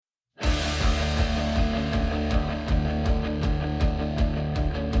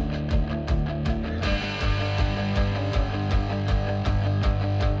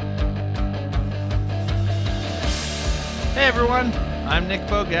everyone, I'm Nick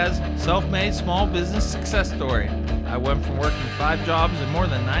Boguez, self-made small business success story. I went from working 5 jobs and more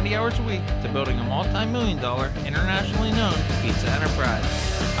than 90 hours a week to building a multi-million-dollar, internationally known pizza enterprise.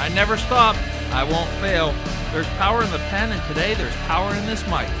 I never stop, I won't fail. There's power in the pen, and today there's power in this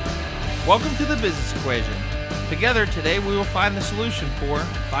mic. Welcome to the Business Equation. Together today we will find the solution for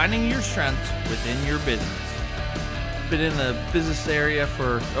finding your strengths within your business. Been in the business area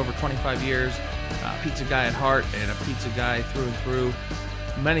for over 25 years. Pizza guy at heart and a pizza guy through and through.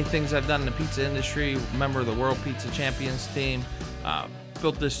 Many things I've done in the pizza industry. Member of the World Pizza Champions team.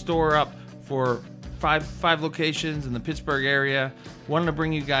 Built this store up for five locations in the Pittsburgh area. Wanted to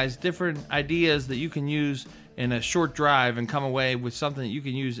bring you guys different ideas that you can use in a short drive and come away with something that you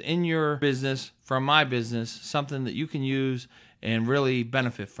can use in your business, from my business, something that you can use and really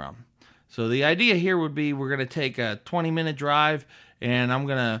benefit from. So the idea here would be we're going to take a 20-minute drive, and I'm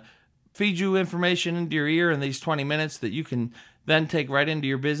going to feed you information into your ear in these 20 minutes that you can then take right into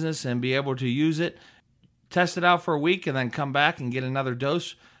your business and be able to use it, test it out for a week, and then come back and get another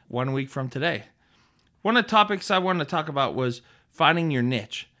dose 1 week from today. One of the topics I wanted to talk about was finding your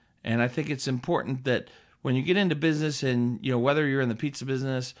niche. And I think it's important that when you get into business, and whether you're in the pizza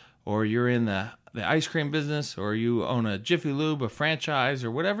business or you're in the ice cream business or you own a Jiffy Lube, a franchise, or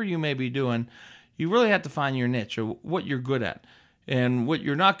whatever you may be doing, you really have to find your niche or what you're good at. And what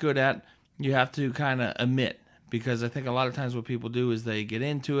you're not good at, you have to kind of omit, because I think a lot of times what people do is they get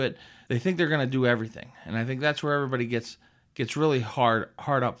into it, they think they're going to do everything. And I think that's where everybody gets really hard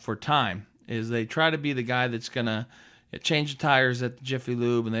up for time, is they try to be the guy that's going to change the tires at the Jiffy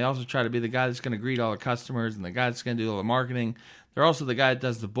Lube, and they also try to be the guy that's going to greet all the customers and the guy that's going to do all the marketing. They're also the guy that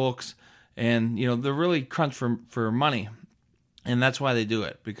does the books, and they're really crunched for money. And that's why they do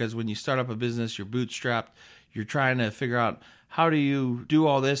it, because when you start up a business, you're bootstrapped, you're trying to figure out how do you do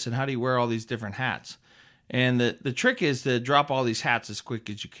all this and how do you wear all these different hats. And the trick is to drop all these hats as quick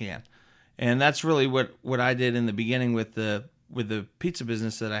as you can. And that's really what I did in the beginning with the pizza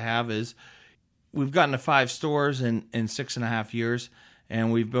business that I have. Is we've gotten to 5 stores in 6.5 years,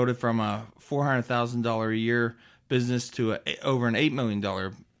 and we've built it from a $400,000 a year business to over an $8 million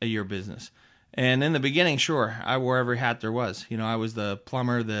a year business. And in the beginning, sure, I wore every hat there was. I was the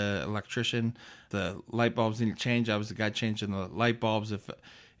plumber, the electrician, the light bulbs needed change. I was the guy changing the light bulbs.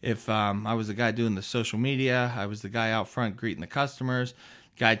 If I was the guy doing the social media, I was the guy out front greeting the customers,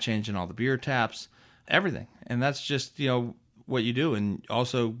 guy changing all the beer taps, everything. And that's just, what you do. And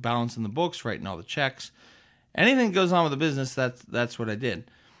also balancing the books, writing all the checks. Anything that goes on with the business, that's what I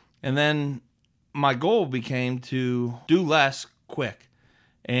did. And then my goal became to do less quick.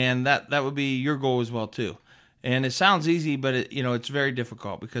 And that would be your goal as well too. And it sounds easy, but it's very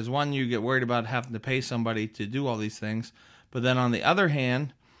difficult, because one, you get worried about having to pay somebody to do all these things. But then on the other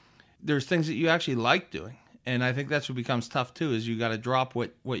hand, there's things that you actually like doing. And I think that's what becomes tough too, is you got to drop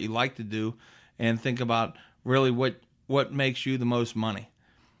what you like to do and think about really what makes you the most money.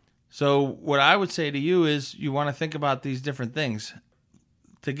 So what I would say to you is you want to think about these different things.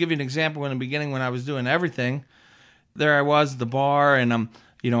 To give you an example, in the beginning when I was doing everything, there I was at the bar, and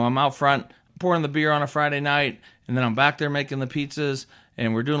I'm out front pouring the beer on a Friday night, and then I'm back there making the pizzas,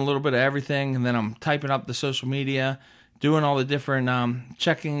 and we're doing a little bit of everything, and then I'm typing up the social media, doing all the different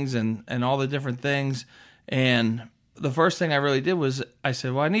checkings and all the different things. And the first thing I really did was I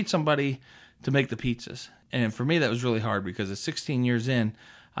said, well, I need somebody to make the pizzas. And for me, that was really hard, because at 16 years in,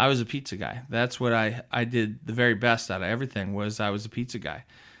 I was a pizza guy. That's what I did the very best out of everything, was I was a pizza guy.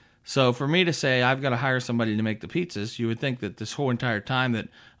 So for me to say I've got to hire somebody to make the pizzas, you would think that this whole entire time that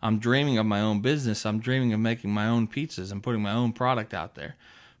I'm dreaming of my own business, I'm dreaming of making my own pizzas and putting my own product out there.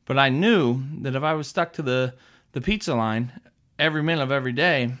 But I knew that if I was stuck to the pizza line every minute of every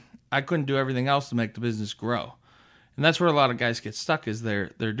day, I couldn't do everything else to make the business grow. And that's where a lot of guys get stuck, is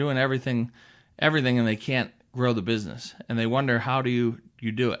they're doing everything, and they can't grow the business. And they wonder, how do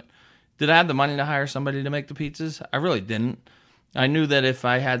you do it? Did I have the money to hire somebody to make the pizzas? I really didn't. I knew that if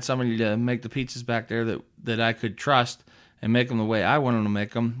I had somebody to make the pizzas back there that I could trust and make them the way I wanted to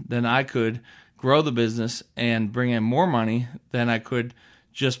make them, then I could grow the business and bring in more money than I could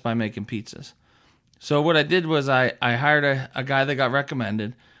just by making pizzas. So what I did was I hired a guy that got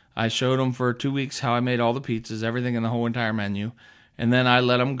recommended. I showed him for 2 weeks how I made all the pizzas, everything in the whole entire menu, and then I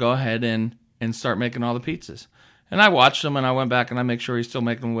let him go ahead and start making all the pizzas. And I watched him, and I went back and I make sure he's still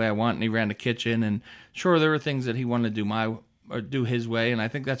making them the way I want, and he ran the kitchen, and sure, there were things that he wanted to do his way. And I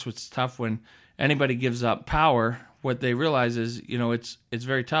think that's what's tough when anybody gives up power. What they realize is, it's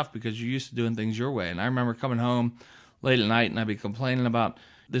very tough, because you're used to doing things your way. And I remember coming home late at night, and I'd be complaining about,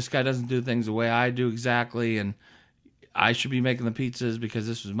 this guy doesn't do things the way I do exactly, and I should be making the pizzas because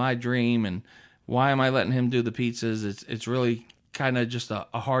this was my dream, and Why am I letting him do the pizzas? It's really kind of just a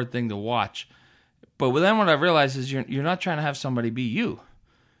hard thing to watch. But then what I realized is you're not trying to have somebody be you.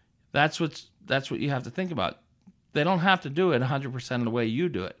 That's what you have to think about. They don't have to do it 100% of the way you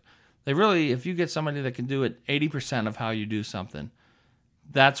do it. They really, if you get somebody that can do it 80% of how you do something,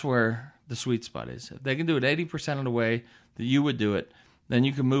 that's where the sweet spot is. If they can do it 80% of the way that you would do it, then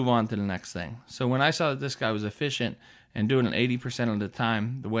you can move on to the next thing. So when I saw that this guy was efficient and doing it 80% of the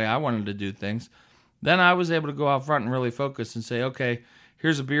time the way I wanted to do things, then I was able to go out front and really focus and say, okay,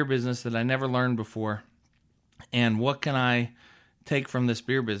 here's a beer business that I never learned before, and what can I take from this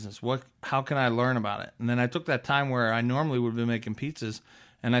beer business? How can I learn about it? And then I took that time where I normally would be making pizzas,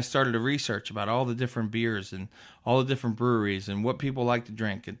 and I started to research about all the different beers and all the different breweries and what people like to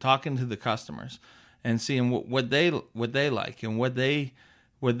drink, and talking to the customers and seeing what they like and what they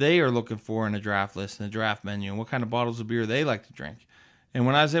are looking for in a draft list and a draft menu, and what kind of bottles of beer they like to drink. And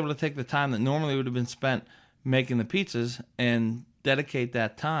when I was able to take the time that normally would have been spent making the pizzas and dedicate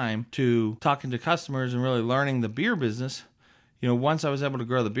that time to talking to customers and really learning the beer business, once I was able to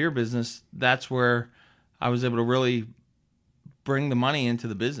grow the beer business, that's where I was able to really bring the money into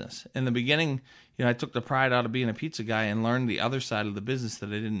the business. In the beginning, I took the pride out of being a pizza guy and learned the other side of the business that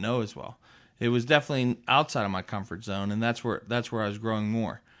I didn't know as well. It was definitely outside of my comfort zone, and that's where I was growing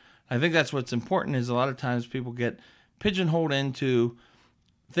more. I think that's what's important, is a lot of times people get pigeonholed into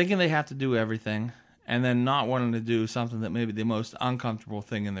thinking they have to do everything and then not wanting to do something that may be the most uncomfortable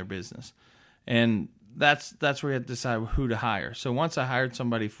thing in their business. And that's where you have to decide who to hire. So once I hired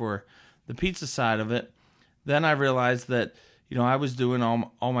somebody for the pizza side of it, then I realized that, I was doing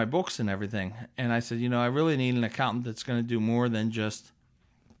all my books and everything. And I said, I really need an accountant that's going to do more than just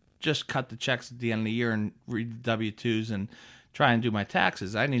cut the checks at the end of the year and read the W-2s and try and do my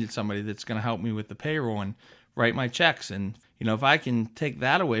taxes. I needed somebody that's going to help me with the payroll and write my checks. And, if I can take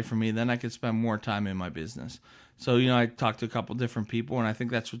that away from me, then I could spend more time in my business. So, I talked to a couple different people, and I think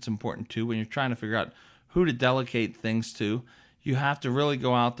that's what's important too. When you're trying to figure out who to delegate things to, you have to really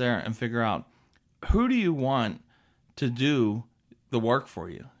go out there and figure out, who do you want to do the work for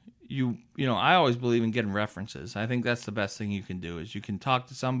you? I always believe in getting references. I think that's the best thing you can do, is you can talk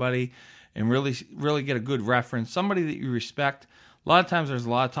to somebody and really, really get a good reference, somebody that you respect. A lot of times there's a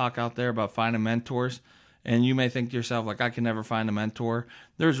lot of talk out there about finding mentors, and you may think to yourself, like, I can never find a mentor.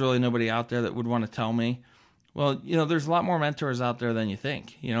 There's really nobody out there that would want to tell me. Well, there's a lot more mentors out there than you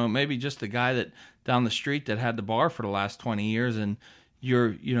think. Maybe just the guy that down the street that had the bar for the last 20 years, and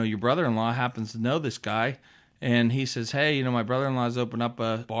your brother-in-law happens to know this guy, and he says, hey, my brother-in-law's opened up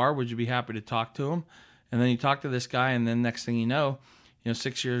a bar. Would you be happy to talk to him? And then you talk to this guy, and then next thing you know,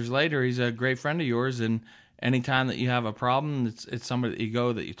 6 years later, he's a great friend of yours. And anytime that you have a problem, it's somebody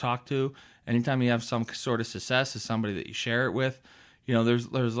that you talk to. Anytime you have some sort of success, it's somebody that you share it with. There's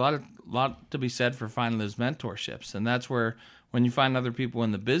a lot to be said for finding those mentorships. And that's where, when you find other people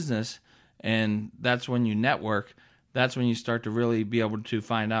in the business, and that's when you network, that's when you start to really be able to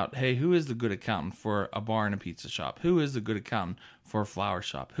find out, hey, who is the good accountant for a bar and a pizza shop? Who is the good accountant for a flower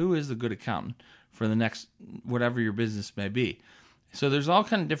shop? Who is the good accountant for the next, whatever your business may be? So there's all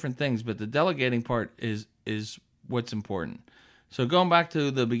kind of different things, but the delegating part is what's important. So going back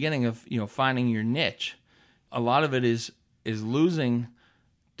to the beginning of, finding your niche, a lot of it is doing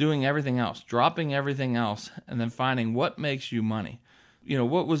everything else, dropping everything else, and then finding what makes you money.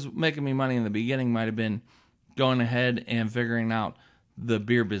 What was making me money in the beginning might have been going ahead and figuring out the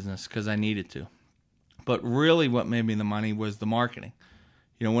beer business because I needed to. But really what made me the money was the marketing.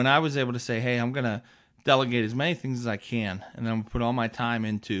 When I was able to say, hey, I'm going to delegate as many things as I can, and then I'm going to put all my time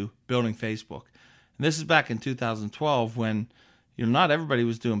into building Facebook. And this is back in 2012 when, not everybody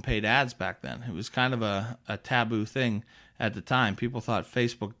was doing paid ads back then. It was kind of a taboo thing at the time. People thought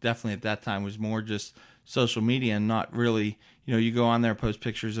Facebook definitely at that time was more just social media and not really, you go on there, post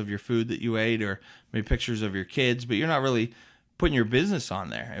pictures of your food that you ate or maybe pictures of your kids, but you're not really putting your business on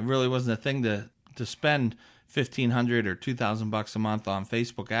there. It really wasn't a thing to spend $1,500 or $2,000 a month on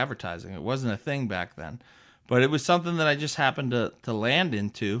Facebook advertising. It wasn't a thing back then, but it was something that I just happened to land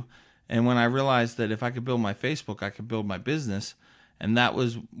into. And when I realized that if I could build my Facebook, I could build my business, and that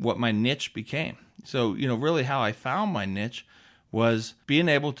was what my niche became. So, really how I found my niche was being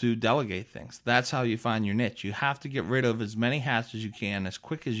able to delegate things. That's how you find your niche. You have to get rid of as many hats as you can, as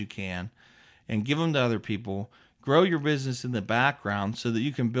quick as you can, and give them to other people. Grow your business in the background so that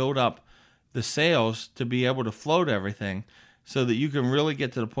you can build up the sales to be able to float everything, so that you can really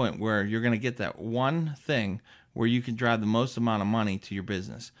get to the point where you're going to get that one thing where you can drive the most amount of money to your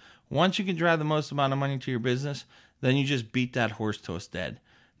business. Once you can drive the most amount of money to your business, then you just beat that horse till it's dead.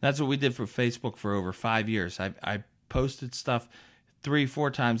 That's what we did for Facebook for over 5 years. I posted stuff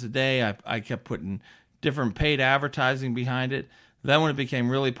 3-4 times a day. I kept putting different paid advertising behind it. Then when it became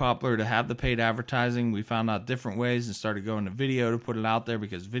really popular to have the paid advertising, we found out different ways and started going to video to put it out there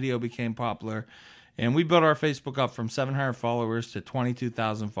because video became popular. And we built our Facebook up from 700 followers to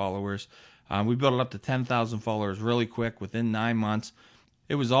 22,000 followers. We built it up to 10,000 followers really quick within 9 months.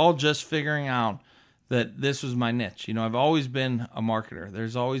 It was all just figuring out that this was my niche. I've always been a marketer.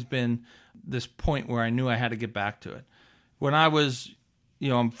 There's always been this point where I knew I had to get back to it. When I was,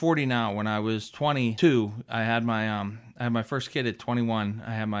 I'm 40 now. When I was 22, I had my first kid at 21.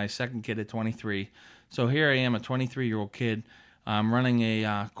 I had my second kid at 23. So here I am, a 23-year-old kid. I'm running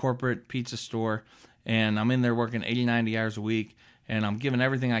a corporate pizza store, and I'm in there working 80, 90 hours a week, and I'm giving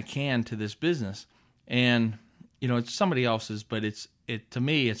everything I can to this business. And, it's somebody else's, but to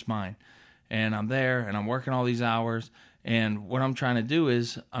me, it's mine. And I'm there, and I'm working all these hours, and what I'm trying to do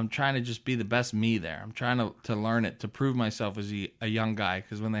is I'm trying to just be the best me there. I'm trying to learn it, to prove myself as a young guy,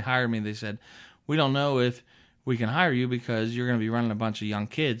 because when they hired me, they said, we don't know if we can hire you because you're going to be running a bunch of young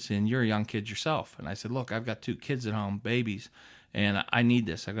kids, and you're a young kid yourself. And I said, look, I've got 2 kids at home, babies, and I need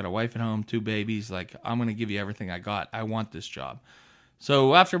this. I've got a wife at home, 2 babies. Like, I'm going to give you everything I got. I want this job.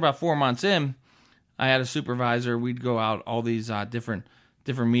 So after about 4 months in, I had a supervisor. We'd go out all these different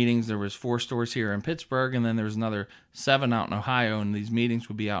meetings. There was 4 stores here in Pittsburgh, and then there was another 7 out in Ohio, and these meetings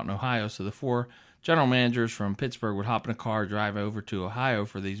would be out in Ohio. So the 4 general managers from Pittsburgh would hop in a car, drive over to Ohio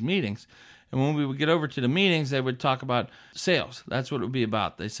for these meetings. And when we would get over to the meetings, they would talk about sales. That's what it would be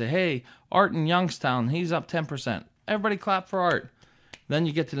about. They say, hey, Art in Youngstown, he's up 10%. Everybody clap for Art. Then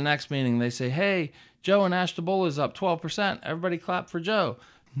you get to the next meeting. They say, hey, Joe in Ashtabula is up 12%. Everybody clap for Joe.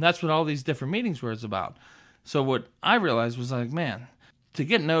 And that's what all these different meetings were about. So what I realized was like, man, to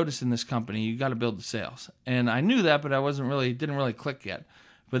get noticed in this company, you got to build the sales. And I knew that, but didn't really click yet.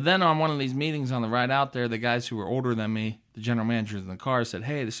 But then on one of these meetings on the ride out there, the guys who were older than me, the general managers in the car, said,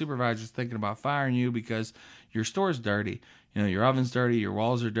 hey, the supervisor's thinking about firing you because your store's dirty. Your oven's dirty, your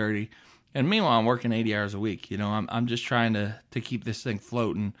walls are dirty. And meanwhile, I'm working 80 hours a week. I'm just trying to keep this thing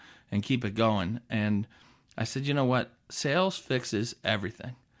floating and keep it going. And I said, you know what? Sales fixes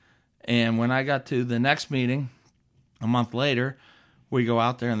everything. And when I got to the next meeting, a month later, we go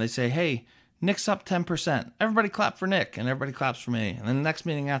out there and they say, hey, Nick's up 10%. Everybody clap for Nick. And everybody claps for me. And then the next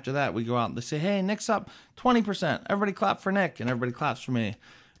meeting after that, we go out and they say, hey, Nick's up 20%. Everybody clap for Nick. And everybody claps for me.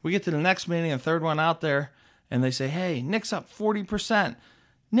 We get to the next meeting, a third one out there, and they say, hey, Nick's up 40%.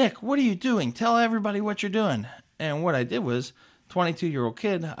 Nick, what are you doing? Tell everybody what you're doing. And what I did was, 22-year-old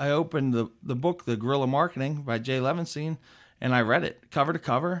kid, I opened the book, The Guerrilla Marketing by Jay Levinstein, and I read it cover to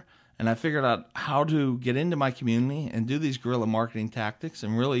cover. And I figured out how to get into my community and do these guerrilla marketing tactics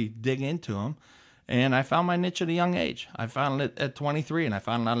and really dig into them. And I found my niche at a young age. I found it at 23, and I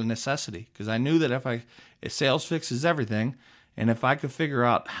found it out of necessity because I knew that if sales fixes everything, and if I could figure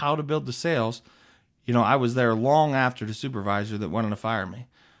out how to build the sales, I was there long after the supervisor that wanted to fire me.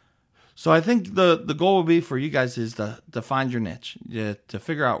 So I think the goal would be for you guys is to find your niche, to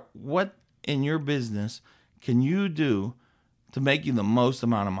figure out what in your business can you do to make you the most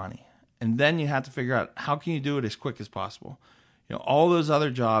amount of money. And then you have to figure out how can you do it as quick as possible. All those other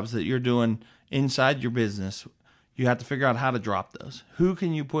jobs that you're doing inside your business, you have to figure out how to drop those. Who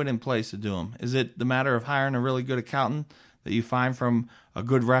can you put in place to do them? Is it the matter of hiring a really good accountant that you find from a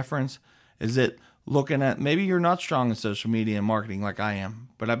good reference? Is it looking at, maybe you're not strong in social media and marketing like I am,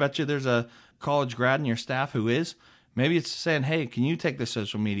 but I bet you there's a college grad in your staff who is. Maybe it's saying, hey, can you take the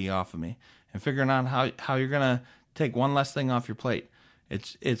social media off of me? And figuring out how you're going to take one less thing off your plate.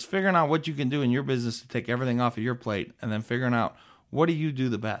 It's figuring out what you can do in your business to take everything off of your plate, and then figuring out what do you do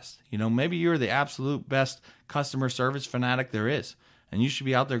the best. Maybe you're the absolute best customer service fanatic there is, and you should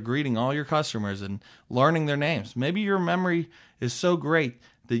be out there greeting all your customers and learning their names. Maybe your memory is so great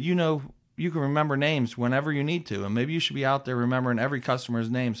that you can remember names whenever you need to, and maybe you should be out there remembering every customer's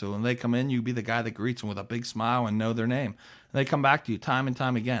name, so when they come in, you be the guy that greets them with a big smile and know their name. And they come back to you time and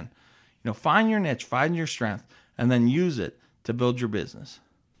time again. Find your niche, find your strength, and then use it to build your business.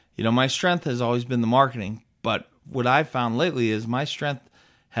 My strength has always been the marketing, but what I've found lately is my strength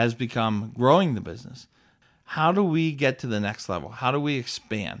has become growing the business. How do we get to the next level? How do we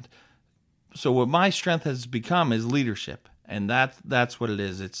expand? So what my strength has become is leadership, and that's what it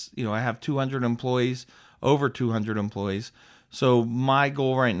is. It's, I have 200 employees, over 200 employees. So my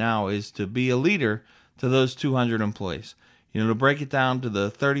goal right now is to be a leader to those 200 employees. To break it down to the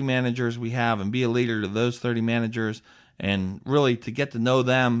 30 managers we have and be a leader to those 30 managers, and really to get to know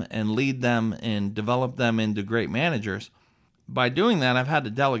them and lead them and develop them into great managers. By doing that, I've had to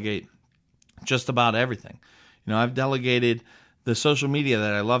delegate just about everything. I've delegated the social media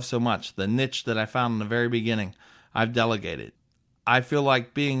that I love so much, the niche that I found in the very beginning. I've delegated. I feel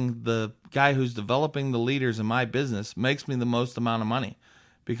like being the guy who's developing the leaders in my business makes me the most amount of money,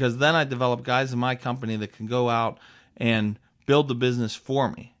 because then I develop guys in my company that can go out and build the business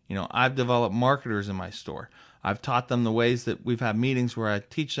for me. I've developed marketers in my store. I've taught them the ways that we've had meetings where I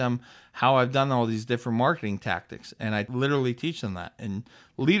teach them how I've done all these different marketing tactics, and I literally teach them that. And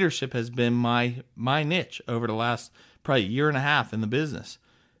leadership has been my niche over the last probably year and a half in the business.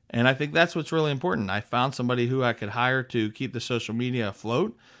 And I think that's what's really important. I found somebody who I could hire to keep the social media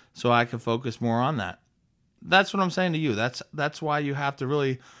afloat so I could focus more on that. That's what I'm saying to you. That's why you have to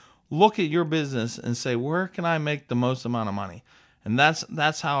really look at your business and say, where can I make the most amount of money? And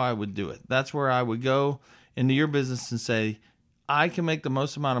that's how I would do it. That's where I would go into your business and say, I can make the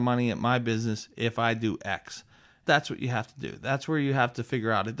most amount of money at my business if I do X. That's what you have to do. That's where you have to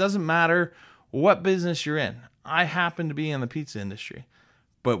figure out. It doesn't matter what business you're in. I happen to be in the pizza industry.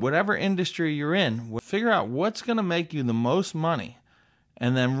 But whatever industry you're in, figure out what's going to make you the most money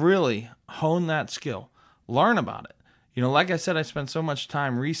and then really hone that skill. Learn about it. Like I said, I spent so much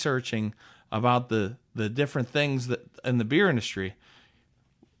time researching about the different things that in the beer industry.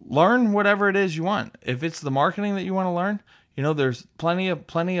 Learn whatever it is you want. If it's the marketing that you want to learn, there's plenty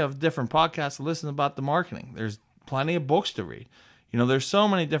of different podcasts to listen about the marketing. There's plenty of books to read. There's so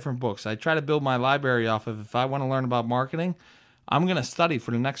many different books. I try to build my library off of, if I want to learn about marketing, I'm going to study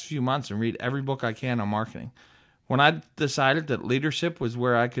for the next few months and read every book I can on marketing. When I decided that leadership was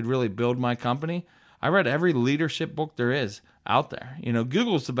where I could really build my company, I read every leadership book there is out there.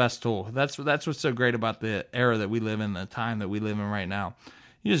 Google's the best tool. That's what's so great about the era that we live in, the time that we live in right now.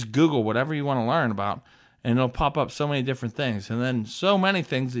 You just Google whatever you want to learn about, and it'll pop up so many different things. And then so many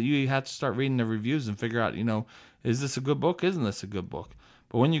things that you have to start reading the reviews and figure out, is this a good book? Isn't this a good book?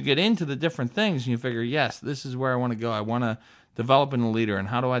 But when you get into the different things and you figure, yes, this is where I want to go. I want to develop in a leader, and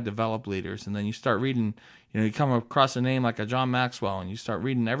how do I develop leaders? And then you start reading, you come across a name like a John Maxwell, and you start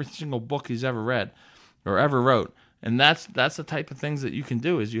reading every single book he's ever read or ever wrote. And that's the type of things that you can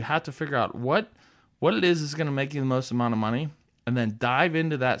do, is you have to figure out what it is that's going to make you the most amount of money, and then dive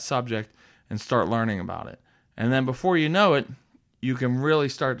into that subject and start learning about it. And then before you know it, you can really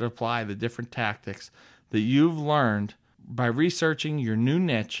start to apply the different tactics that you've learned by researching your new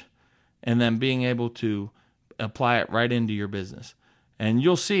niche and then being able to apply it right into your business. And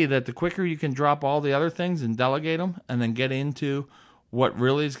you'll see that the quicker you can drop all the other things and delegate them and then get into what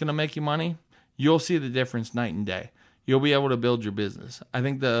really is going to make you money, you'll see the difference night and day. You'll be able to build your business. I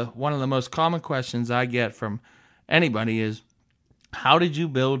think one of the most common questions I get from anybody is, how did you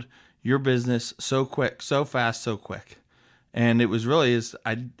build your business so quick, so fast, so quick? And it was really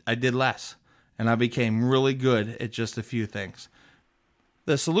I did less, and I became really good at just a few things.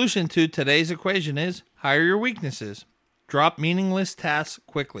 The solution to today's equation is hire your weaknesses. Drop meaningless tasks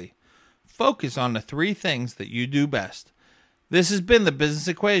quickly. Focus on the 3 things that you do best. This has been The Business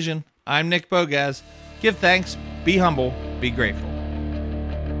Equation. I'm Nick Bogaz. Give thanks, be humble, be grateful.